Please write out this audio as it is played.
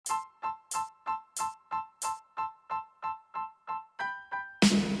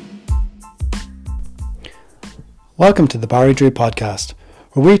Welcome to the Barry Drew podcast,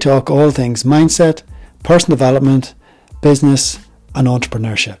 where we talk all things mindset, personal development, business, and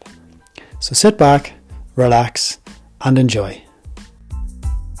entrepreneurship. So sit back, relax, and enjoy.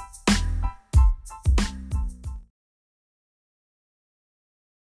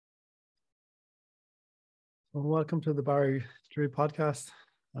 Well, welcome to the Barry Drew podcast.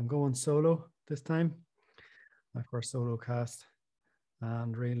 I'm going solo this time, my first solo cast,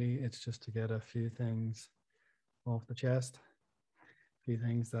 and really it's just to get a few things off the chest, a few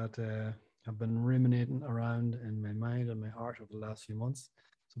things that have been ruminating around in my mind and my heart over the last few months.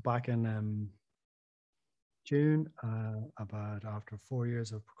 So back in June, about after 4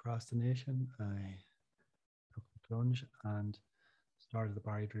 years of procrastination, I took the plunge and started the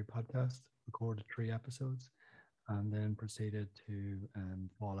Barry Drew podcast, recorded 3 episodes, and then proceeded to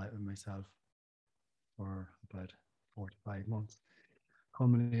fall out with myself for about 4 to 5 months,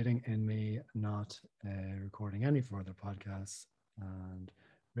 culminating in me not recording any further podcasts and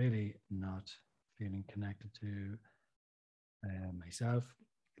really not feeling connected to myself,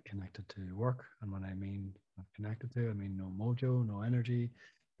 connected to work. And when I mean not connected to, I mean no mojo, no energy,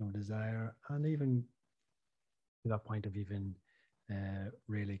 no desire, and even to that point of even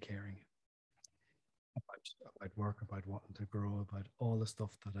really caring about work, about wanting to grow, about all the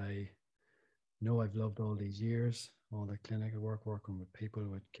stuff that I know I've loved all these years, all the clinical work, working with people,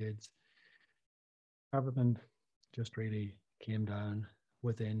 with kids. Everything just really came down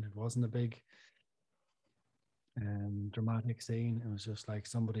within. It wasn't a big dramatic scene. It was just like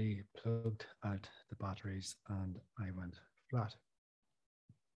somebody plugged out the batteries and I went flat.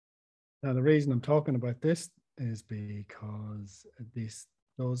 Now, the reason I'm talking about this is because this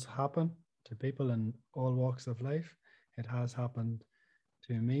does happen to people in all walks of life. It has happened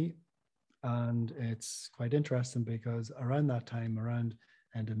to me. And it's quite interesting because around that time, around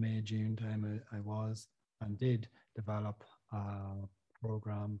end of May, June time, I was and did develop a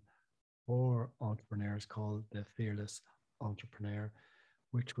program for entrepreneurs called the Fearless Entrepreneur,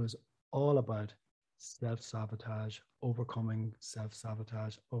 which was all about self-sabotage, overcoming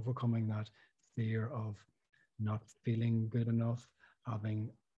self-sabotage, overcoming that fear of not feeling good enough,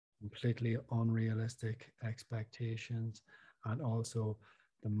 having completely unrealistic expectations, and also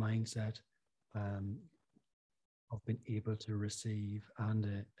the mindset of being able to receive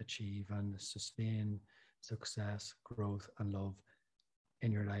and achieve and sustain success, growth, and love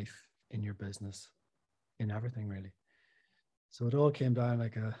in your life, in your business, in everything really. So it all came down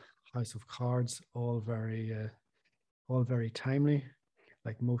like a house of cards, all very timely.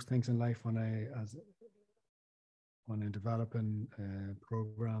 Like most things in life, when I'm developing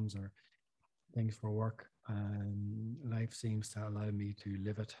programs or things for work, life seems to allow me to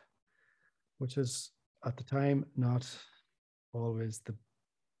live it, which is at the time not always the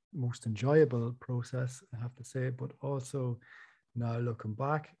most enjoyable process, I have to say, but also now looking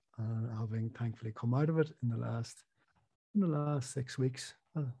back and having thankfully come out of it in the last 6 weeks.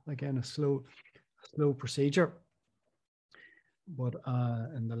 Again, a slow procedure, but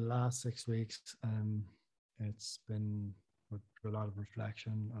in the last 6 weeks, it's been with a lot of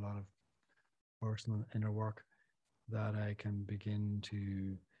reflection, a lot of personal inner work, that I can begin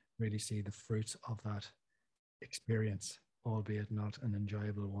to really see the fruits of that experience, albeit not an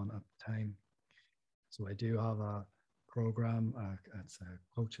enjoyable one at the time. So I do have a program, it's a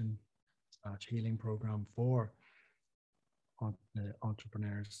coaching / healing program for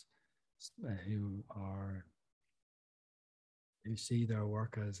entrepreneurs who see their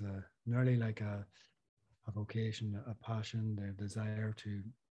work as nearly like a vocation, a passion, their desire to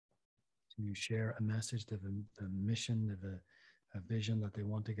share a message, they have a mission, they have a vision that they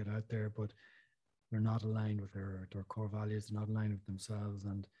want to get out there, but they're not aligned with their core values, they're not aligned with themselves,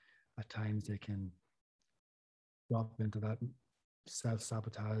 and at times they can drop into that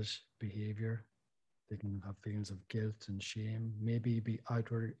self-sabotage behavior. They can have feelings of guilt and shame, maybe be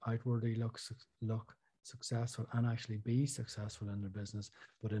outwardly look successful and actually be successful in their business,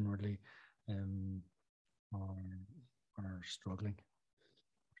 but inwardly are struggling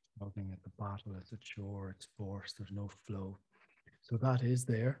at the battle. It's a chore, it's forced, there's no flow. So that is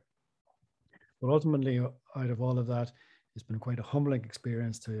there. But ultimately, out of all of that, it's been quite a humbling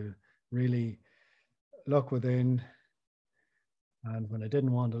experience to really look within. And when I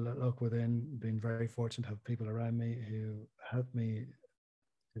didn't want to look within, being very fortunate to have people around me who helped me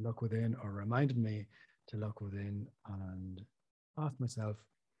to look within or reminded me to look within and ask myself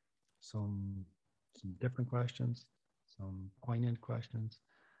some different questions, some poignant questions,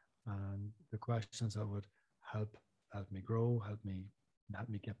 and the questions that would help me grow, help me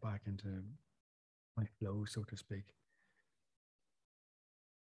get back into my flow, so to speak.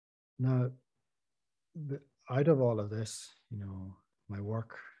 Now, out of all of this, my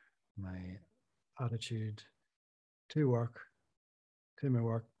work, my attitude to work, to my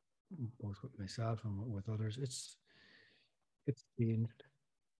work, both with myself and with others, it's been,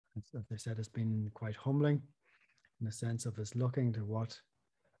 as I said, it's been quite humbling in the sense of it's looking to what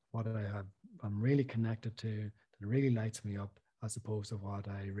I'm really connected to, that really lights me up, as opposed to what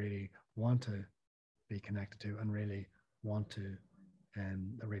I really want to be connected to and really want to,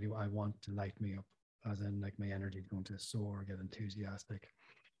 and really I want to light me up, as in like my energy is going to soar, get enthusiastic,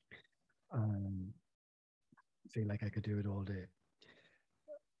 and feel like I could do it all day.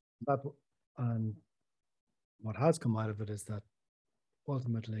 That and what has come out of it is that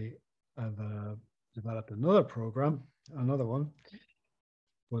ultimately I've developed another program, another one,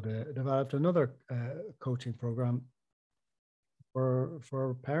 but developed another coaching program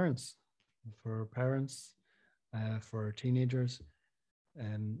for parents, for parents, for teenagers,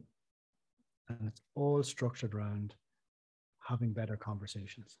 and it's all structured around having better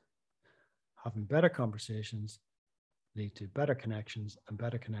conversations. Having better conversations lead to better connections, and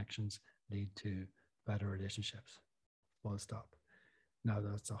better connections lead to better relationships. Full stop. Now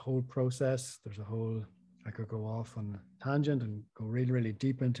that's a whole process. There's a whole, I could go off on a tangent and go really, really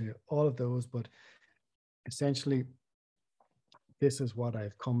deep into all of those, but essentially, this is what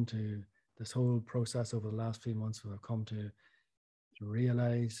I've come to, this whole process over the last few months, what I've come to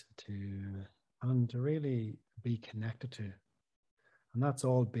realize, and to really be connected to. And that's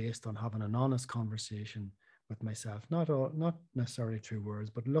all based on having an honest conversation with myself, not necessarily through words,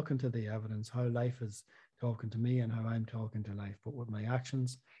 but looking to the evidence, how life is talking to me and how I'm talking to life, but with my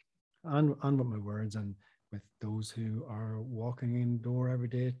actions and with my words, and with those who are walking in the door every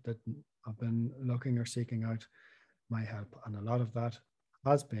day that have been looking or seeking out my help. And a lot of that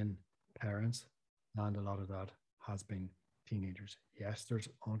has been parents, and a lot of that has been teenagers. Yes, there's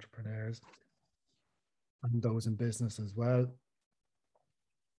entrepreneurs and those in business as well.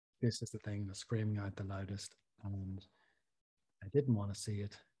 This is the thing that's screaming out the loudest, and I didn't want to see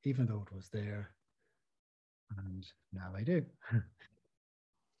it, even though it was there, and now I do.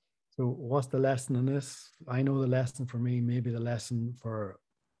 So what's the lesson in this? I know the lesson for me, maybe the lesson for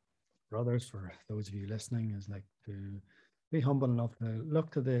others, for those of you listening, is like to be humble enough to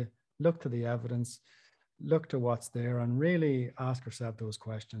look to the evidence, look to what's there, and really ask yourself those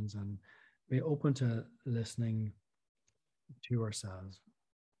questions, and be open to listening to ourselves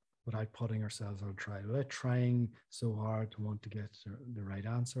without putting ourselves on trial, without trying so hard to want to get the right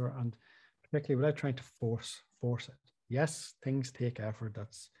answer, and particularly without trying to force it. Yes, things take effort.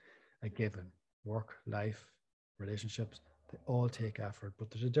 That's a given. Work, life, relationships, they all take effort, but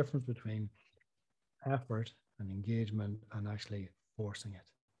there's a difference between effort and engagement and actually forcing it.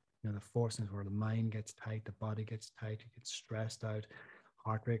 The forcing is where the mind gets tight, the body gets tight, you get stressed out,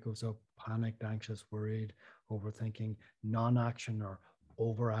 heart rate goes up, panicked, anxious, worried, overthinking, non-action or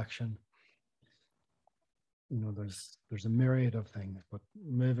overaction. There's a myriad of things, but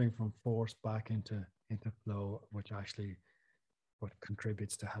moving from force back into flow, which actually what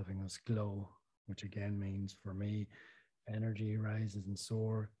contributes to having us glow, which again means for me, energy rises and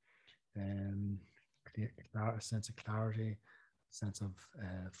soar, and a sense of clarity, a sense of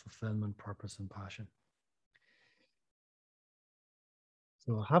fulfillment, purpose, and passion.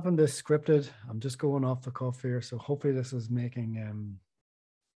 So having this scripted, I'm just going off the cuff here. So hopefully this is making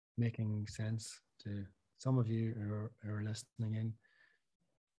sense to some of you who are listening in.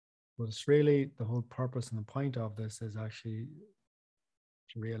 But it's really the whole purpose and the point of this is actually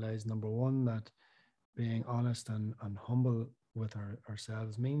to realize, number one, that being honest and humble with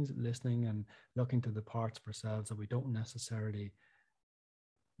ourselves means listening and looking to the parts of ourselves that we don't necessarily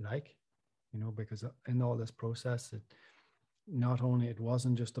like, because in all this process, it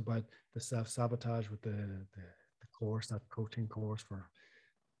wasn't just about the self-sabotage with the course, that coaching course for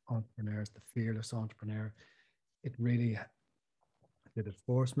entrepreneurs, the fearless entrepreneur. It really, did it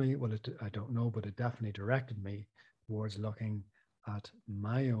force me? Well, I don't know, but it definitely directed me towards looking at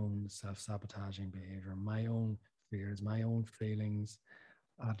my own self-sabotaging behavior, my own fears, my own feelings,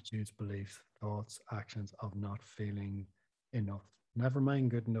 attitudes, beliefs, thoughts, actions of not feeling enough. Never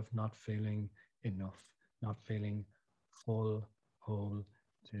mind good enough, not feeling enough, not feeling full, whole,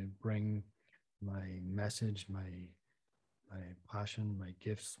 to bring my message, my passion, my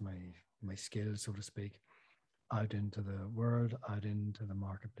gifts, my skills, so to speak, out into the world, out into the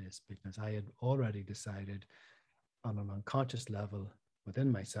marketplace, because I had already decided on an unconscious level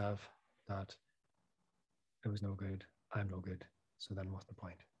within myself that it was no good. I'm no good. So then what's the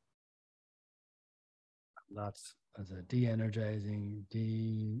point? And that's as a de-energizing,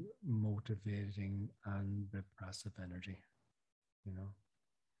 demotivating, and repressive energy,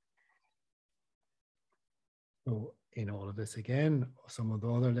 So in all of this, again, some of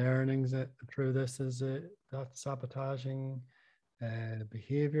the other learnings through this is that sabotaging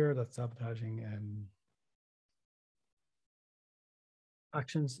behavior, that sabotaging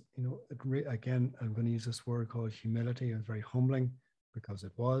actions. Again, I'm going to use this word called humility. It was very humbling because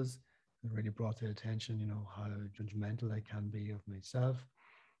it was. It really brought to attention, how judgmental I can be of myself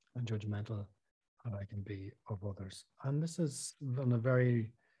and judgmental how I can be of others. And this is on a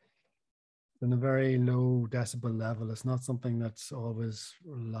very low decibel level. It's not something that's always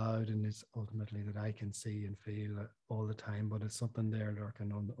loud and it's ultimately that I can see and feel all the time, but it's something there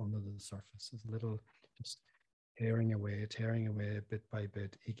lurking under the surface. It's a little just tearing away bit by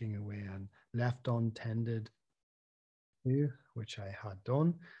bit, eking away, and left untended to, which I had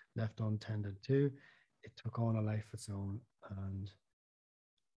done, left untended to, it took on a life of its own, and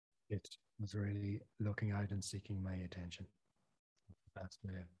it was really looking out and seeking my attention. That's the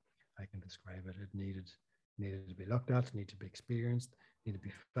way I can describe it. It needed to be looked at, needed to be experienced, needed to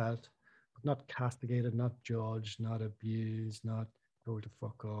be felt, but not castigated, not judged, not abused, not told to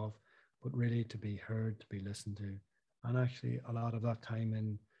fuck off, but really to be heard, to be listened to. And actually, a lot of that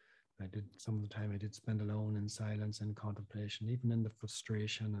time some of the time I did spend alone in silence and contemplation, even in the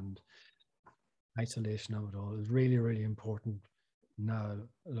frustration and isolation of it all. It was really, really important now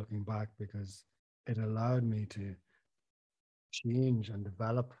looking back because it allowed me to change and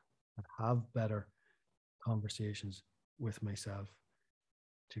develop and have better conversations with myself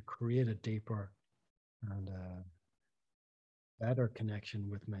to create a deeper and better connection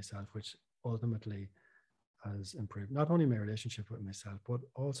with myself, which ultimately has improved not only my relationship with myself, but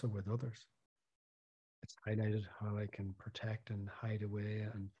also with others. It's highlighted how I can protect and hide away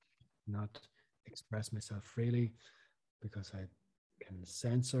and not express myself freely because I can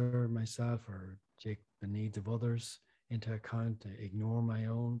censor myself or take the needs of others into account, to ignore my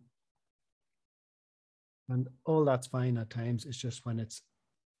own. And all that's fine at times. It's just when it's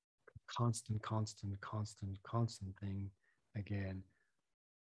constant thing again.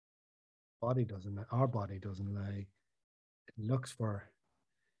 Our body doesn't lie. It looks for,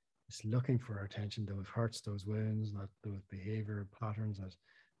 it's looking for attention, those hurts, those wounds, those behavior patterns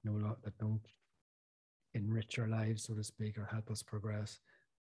that don't enrich our lives, so to speak, or help us progress,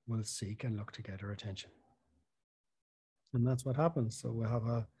 will seek and look to get our attention. And that's what happens. So we have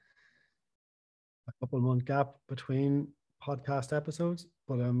a couple month gap between podcast episodes,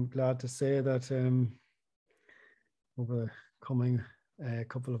 but I'm glad to say that over the coming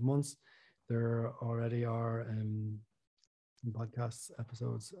couple of months, there already are podcast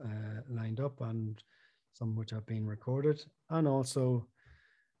episodes lined up, and some which have been recorded, and also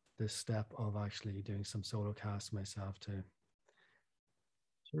this step of actually doing some solo casts myself to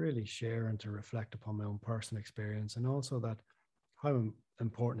really share and to reflect upon my own personal experience, and also that how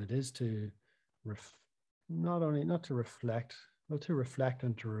important it is to not to reflect, but to reflect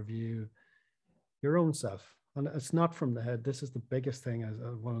and to review your own self. And it's not from the head. This is the biggest thing, as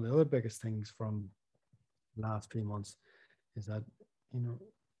one of the other biggest things from the last few months, is that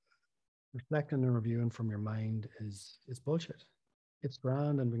reflecting and reviewing from your mind is bullshit. It's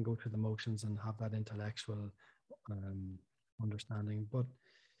grand, and we can go through the motions and have that intellectual understanding, but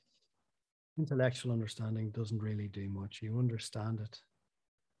intellectual understanding doesn't really do much. You understand it,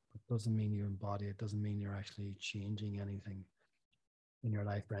 but doesn't mean you embody it. Doesn't mean you're actually changing anything in your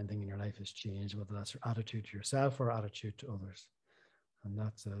life, or anything in your life has changed, whether that's your attitude to yourself or attitude to others. And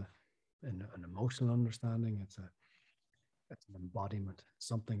that's an emotional understanding. It's an embodiment,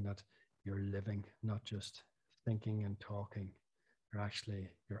 something that you're living, not just thinking and talking. You're actually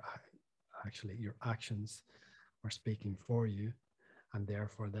your actions are speaking for you, and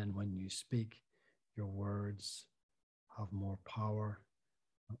therefore then when you speak, your words have more power,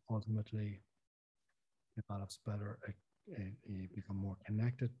 and ultimately develops better. You become more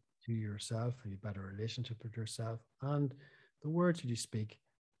connected to yourself, you better relationship with yourself, and the words that you speak,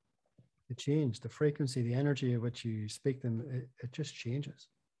 it change the frequency, the energy at which you speak them. It just changes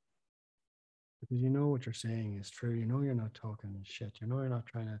because you know what you're saying is true. You know you're not talking shit. You know you're not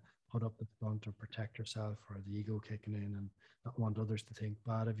trying to put up the front or protect yourself, or the ego kicking in and not want others to think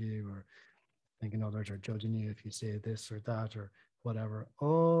bad of you, or thinking others are judging you if you say this or that or whatever.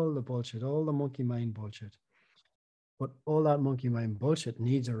 All the bullshit, all the monkey mind bullshit. But all that monkey mind bullshit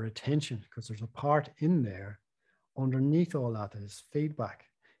needs our attention because there's a part in there underneath all that is feedback.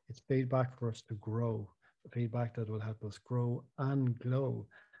 It's feedback for us to grow, feedback that will help us grow and glow.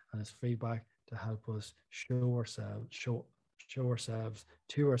 And it's feedback to help us show ourselves to ourselves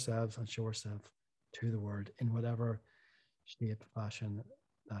and show ourselves to the world in whatever shape, fashion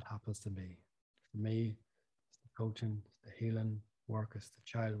that happens to be. For me, it's the coaching, it's the healing work, it's the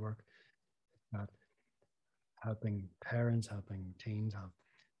child work, that helping parents, helping teens have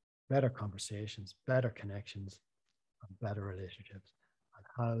better conversations, better connections, and better relationships. And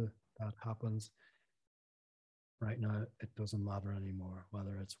how that happens right now, it doesn't matter anymore,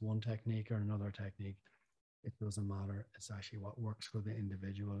 whether it's one technique or another technique. It doesn't matter. It's actually what works for the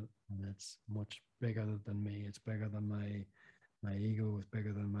individual, and it's much bigger than me. It's bigger than my ego. It's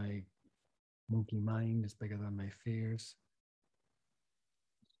bigger than my monkey mind. It's bigger than my fears.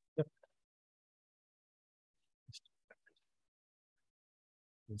 Yep.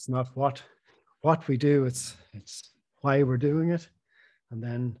 It's not what we do. It's why we're doing it, and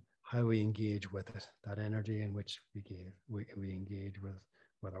then how we engage with it. That energy in which we engage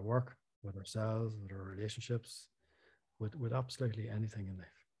with our work, with ourselves, with our relationships, with absolutely anything in life.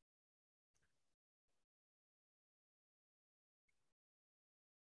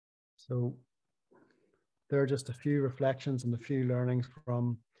 So there are just a few reflections and a few learnings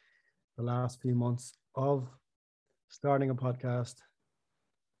from the last few months of starting a podcast,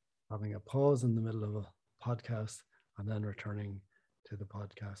 having a pause in the middle of a podcast, and then returning to the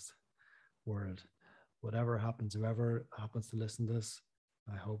podcast world. Whatever happens, whoever happens to listen to this,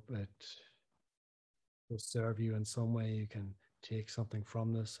 I hope it will serve you in some way. You can take something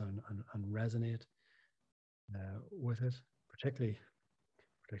from this and resonate with it, particularly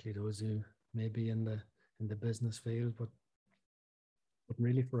those who may be in the business field, but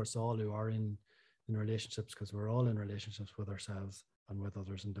really for us all who are in relationships, because we're all in relationships with ourselves and with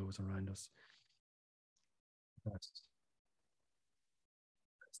others and those around us. That's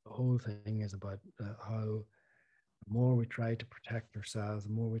the whole thing is about how the more we try to protect ourselves,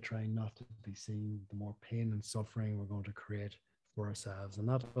 the more we try not to be seen, the more pain and suffering we're going to create for ourselves. And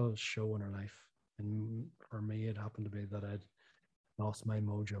that will show in our life. And for me, it happened to be that I'd lost my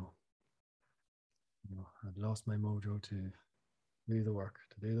mojo. I'd lost my mojo to do the work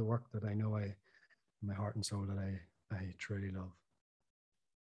that I know my heart and soul that I truly love.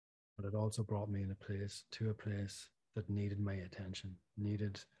 But it also brought me in a place that needed my attention,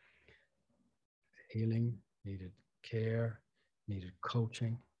 needed healing, needed care, needed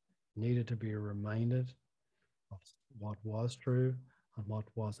coaching, needed to be reminded of what was true and what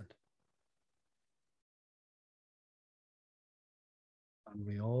wasn't. And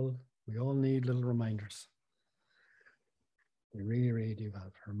we all need little reminders. We really, really do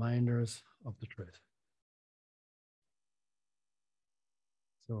have reminders of the truth.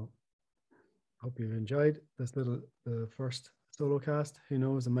 So hope you've enjoyed this the first solo cast. Who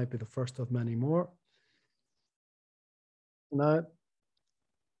knows, it might be the first of many more. Now,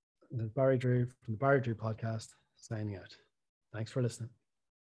 this is Barry Drew from the Barry Drew podcast, signing out. Thanks for listening.